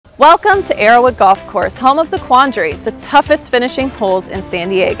Welcome to Arrowood Golf Course, home of the Quandary, the toughest finishing holes in San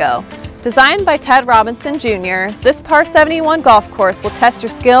Diego. Designed by Ted Robinson Jr., this par 71 golf course will test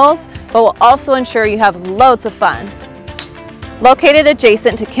your skills, but will also ensure you have loads of fun. Located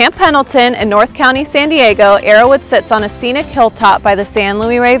adjacent to Camp Pendleton in North County, San Diego, Arrowood sits on a scenic hilltop by the San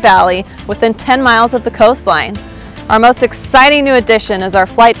Luis Rey Valley within 10 miles of the coastline. Our most exciting new addition is our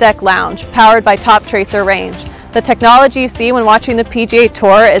flight deck lounge, powered by Toptracer Range. The technology you see when watching the PGA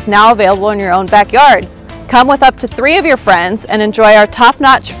Tour is now available in your own backyard. Come with up to 3 of your friends and enjoy our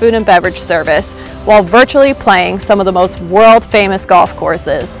top-notch food and beverage service while virtually playing some of the most world-famous golf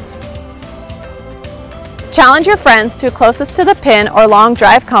courses. Challenge your friends to closest to the pin or long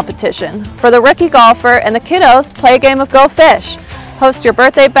drive competition. For the rookie golfer and the kiddos, play a game of Go Fish. Host your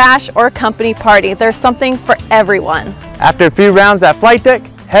birthday bash or company party. There's something for everyone. After a few rounds at Flight Deck,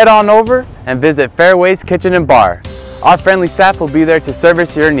 head on over and visit Fairways Kitchen and Bar. Our friendly staff will be there to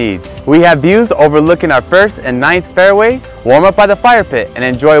service your needs. We have views overlooking our 1st and 9th fairways. Warm up by the fire pit and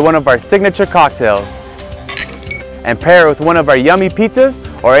enjoy one of our signature cocktails. And pair it with one of our yummy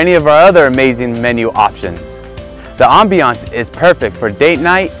pizzas or any of our other amazing menu options. The ambiance is perfect for date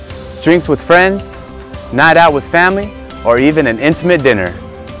night, drinks with friends, night out with family, or even an intimate dinner.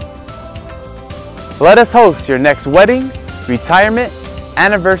 Let us host your next wedding, retirement,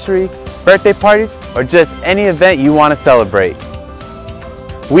 anniversary, birthday parties, or just any event you want to celebrate.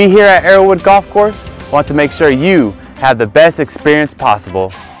 We here at Arrowood Golf Course want to make sure you have the best experience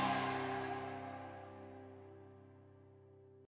possible.